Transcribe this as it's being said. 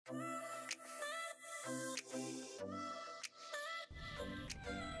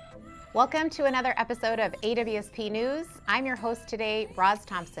Welcome to another episode of AWSP News. I'm your host today, Roz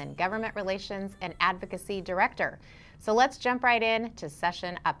Thompson, Government Relations and Advocacy Director. So let's jump right in to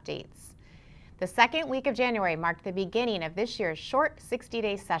session updates. The second week of January marked the beginning of this year's short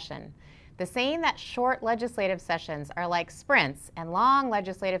 60-day session. The saying that short legislative sessions are like sprints and long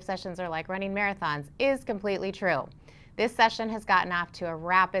legislative sessions are like running marathons is completely true. This session has gotten off to a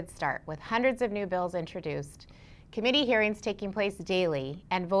rapid start with hundreds of new bills introduced, committee hearings taking place daily,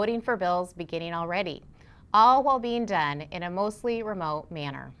 and voting for bills beginning already, all while being done in a mostly remote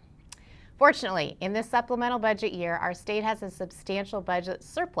manner. Fortunately, in this supplemental budget year, our state has a substantial budget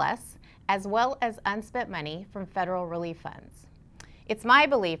surplus as well as unspent money from federal relief funds. It's my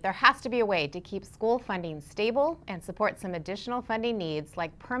belief there has to be a way to keep school funding stable and support some additional funding needs,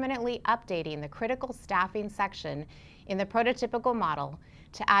 like permanently updating the critical staffing section in the prototypical model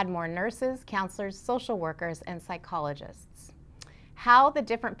to add more nurses, counselors, social workers, and psychologists. How the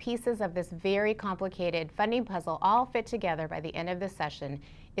different pieces of this very complicated funding puzzle all fit together by the end of this session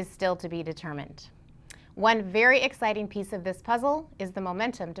is still to be determined. One very exciting piece of this puzzle is the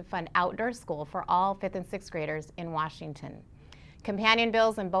momentum to fund outdoor school for all 5th and 6th graders in Washington. Companion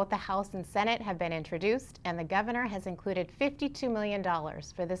bills in both the House and Senate have been introduced, and the governor has included $52 million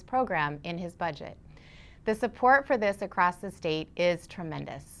for this program in his budget. The support for this across the state is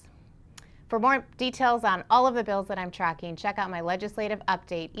tremendous. For more details on all of the bills that I'm tracking, check out my legislative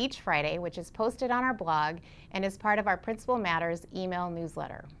update each Friday, which is posted on our blog and is part of our Principal Matters email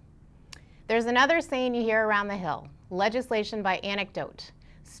newsletter. There's another saying you hear around the Hill: legislation by anecdote.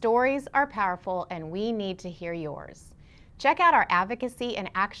 Stories are powerful, and we need to hear yours. Check out our Advocacy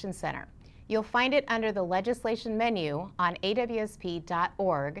and Action Center. You'll find it under the legislation menu on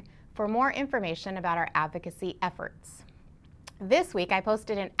awsp.org for more information about our advocacy efforts. This week, I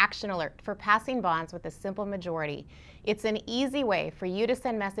posted an action alert for passing bonds with a simple majority. It's an easy way for you to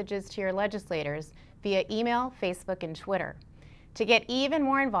send messages to your legislators via email, Facebook, and Twitter. To get even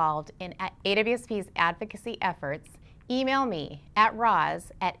more involved in AWSP's advocacy efforts, email me at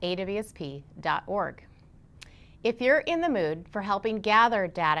roz@awsp.org. If you're in the mood for helping gather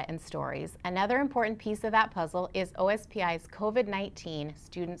data and stories, another important piece of that puzzle is OSPI's COVID-19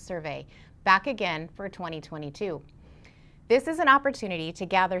 student survey, back again for 2022. This is an opportunity to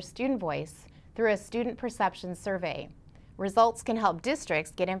gather student voice through a student perception survey. Results can help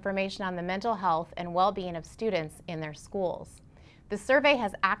districts get information on the mental health and well-being of students in their schools. The survey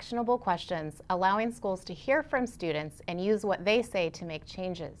has actionable questions, allowing schools to hear from students and use what they say to make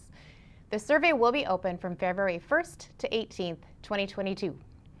changes. The survey will be open from February 1st to 18th, 2022.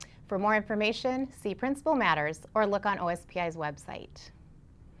 For more information, see Principal Matters or look on OSPI's website.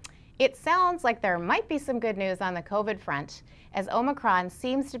 It sounds like there might be some good news on the COVID front, as Omicron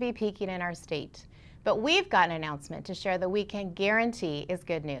seems to be peaking in our state. But we've got an announcement to share that we can guarantee is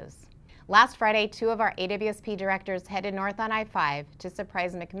good news. Last Friday, 2 of our AWSP directors headed north on I-5 to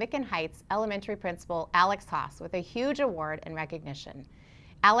surprise McMicken Heights Elementary Principal Alex Haas with a huge award and recognition.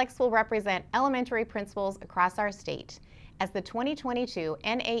 Alex will represent elementary principals across our state as the 2022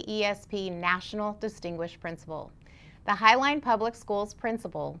 NAESP National Distinguished Principal. The Highline Public Schools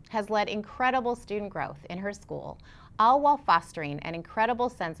principal has led incredible student growth in her school, all while fostering an incredible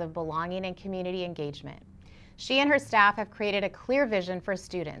sense of belonging and community engagement. She and her staff have created a clear vision for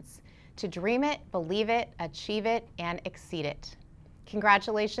students to dream it, believe it, achieve it, and exceed it.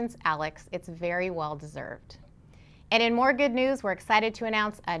 Congratulations, Alex. It's very well deserved. And in more good news, we're excited to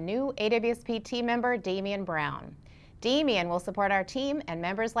announce a new AWSP team member, Damian Brown. Damian will support our team and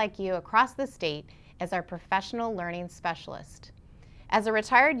members like you across the state as our professional learning specialist. As a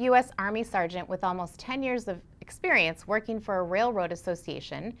retired U.S. Army sergeant with almost 10 years of experience working for a railroad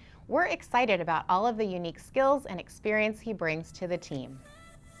association, we're excited about all of the unique skills and experience he brings to the team.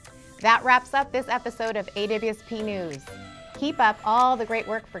 That wraps up this episode of AWSP News. Keep up all the great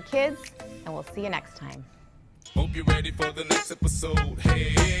work for kids, and we'll see you next time. Hope you're ready for the next episode.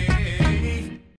 Hey.